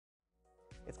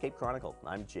It's Cape Chronicle.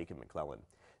 I'm Jacob McClellan.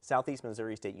 Southeast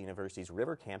Missouri State University's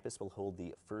River Campus will hold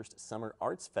the first Summer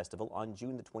Arts Festival on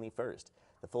June the 21st.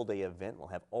 The full-day event will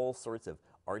have all sorts of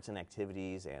arts and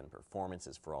activities and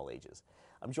performances for all ages.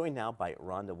 I'm joined now by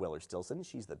Rhonda Weller-Stilson.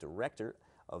 She's the director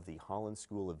of the Holland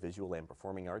School of Visual and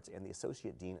Performing Arts and the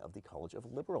Associate Dean of the College of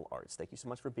Liberal Arts. Thank you so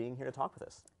much for being here to talk with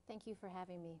us. Thank you for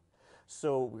having me.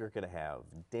 So we're going to have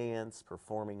dance,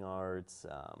 performing arts,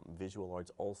 visual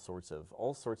arts, all sorts of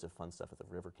fun stuff at the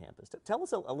River Campus. Tell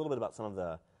us a little bit about some of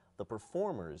the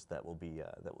performers that will be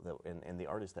and the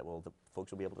artists that the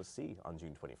folks will be able to see on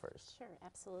June 21st. Sure,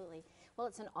 absolutely. Well,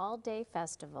 it's an all-day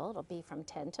festival. It'll be from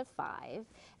 10 to 5,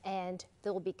 and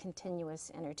there will be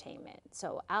continuous entertainment.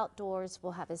 So outdoors,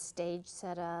 we'll have a stage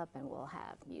set up, and we'll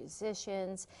have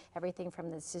musicians, everything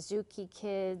from the Suzuki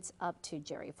Kids up to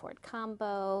Jerry Ford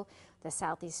Combo, the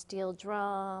Southeast Steel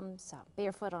Drums,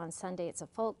 Barefoot on Sunday, it's a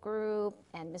folk group,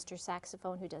 and Mr.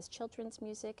 Saxophone who does children's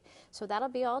music. So that'll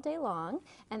be all day long,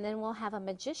 and then we'll have a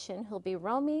magician who'll be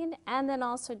roaming and then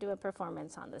also do a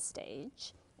performance on the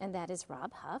stage. And that is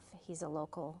Rob Huff. He's a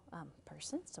local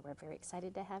person, so we're very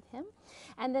excited to have him.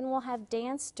 And then we'll have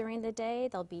dance during the day.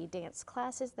 There'll be dance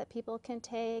classes that people can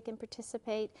take and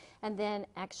participate, and then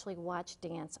actually watch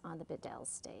dance on the Bedell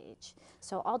stage.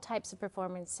 So all types of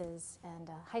performances, and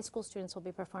high school students will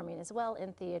be performing as well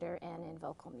in theater and in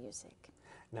vocal music.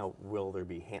 Now, will there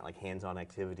be hands-on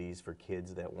activities for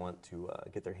kids that want to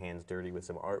get their hands dirty with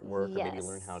some artwork, Yes. or maybe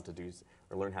learn how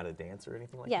to dance or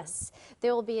anything like that? Yes,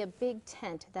 there will be a big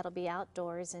tent that'll be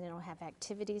outdoors, and it'll have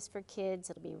activities for kids.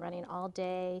 It'll be running all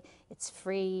day. It's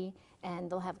free, and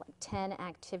they'll have like 10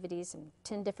 activities and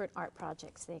 10 different art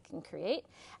projects they can create.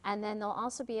 And then they'll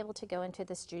also be able to go into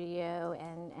the studio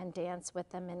and dance with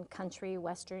them in country,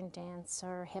 western dance,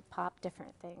 or hip hop,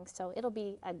 different things. So it'll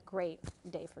be a great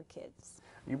day for kids.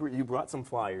 You brought some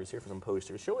flyers here for some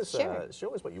posters. Show us, Sure.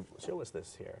 show us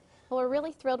this here. Well, we're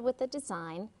really thrilled with the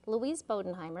design. Louise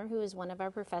Bodenheimer, who is one of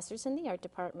our professors in the art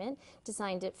department,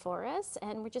 designed it for us,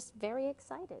 and we're just very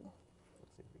excited.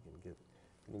 Let's see if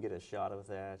we can get a shot of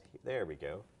that. There we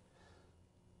go.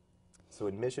 So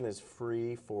admission is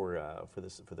free for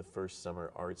the first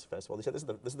Summer Arts Festival. They said this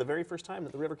is the very first time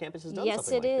that the River Campus has done Yes,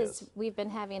 something like it is. this. We've been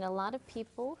having a lot of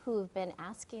people who've been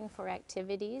asking for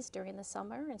activities during the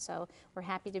summer, and so we're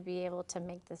happy to be able to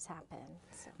make this happen.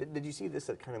 So. Did you see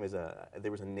this kind of as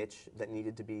there was a niche that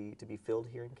needed to be filled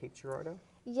here in Cape Girardeau?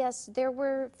 Yes, there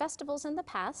were festivals in the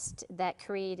past that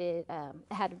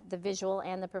had the visual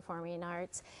and the performing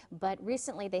arts, but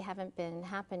recently they haven't been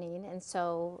happening, and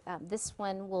so this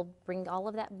one will bring all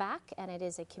of that back, and it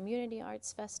is a community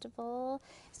arts festival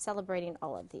celebrating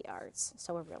all of the arts,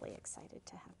 so we're really excited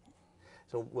to have it.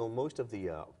 So will most of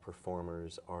the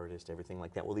performers, artists, everything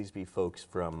like that, will these be folks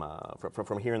from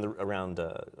here in around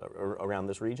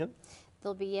this region?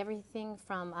 There'll be everything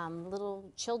from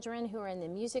little children who are in the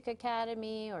music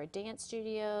academy or dance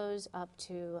studios up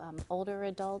to older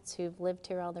adults who've lived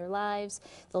here all their lives.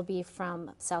 They'll be from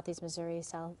Southeast Missouri,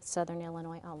 Southern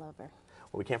Illinois, all over.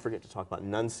 Well, we can't forget to talk about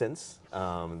Nonsense.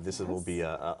 This Yes. will be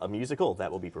a musical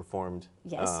that will be performed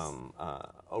Yes.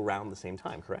 Around the same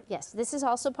time, correct? Yes, this is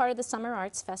also part of the Summer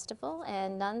Arts Festival,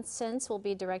 and Nonsense will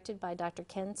be directed by Dr.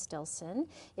 Ken Stilson.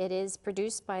 It is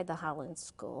produced by the Holland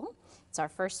School. It's our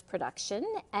first production,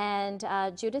 and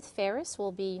Judith Ferris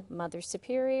will be Mother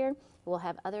Superior. We'll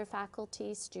have other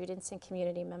faculty, students, and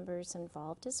community members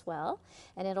involved as well,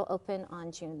 and it'll open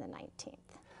on June the 19th.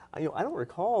 I don't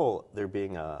recall there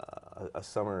being a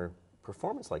summer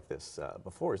performance like this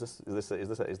before. Is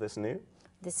this new?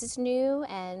 This is new,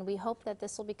 and we hope that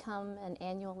this will become an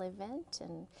annual event.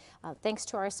 And thanks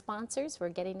to our sponsors, we're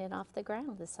getting it off the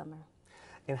ground this summer.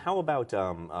 And how about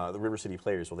the River City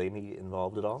Players? Will they be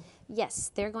involved at all?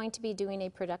 Yes, they're going to be doing a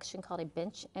production called A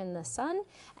Bench in the Sun,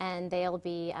 and they'll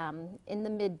be in the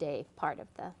midday part of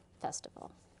the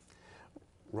festival.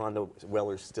 Rhonda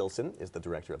Weller-Stilson is the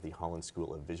director of the Holland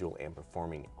School of Visual and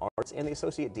Performing Arts and the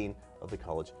Associate Dean of the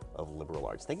College of Liberal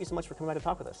Arts. Thank you so much for coming by to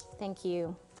talk with us. Thank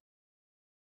you.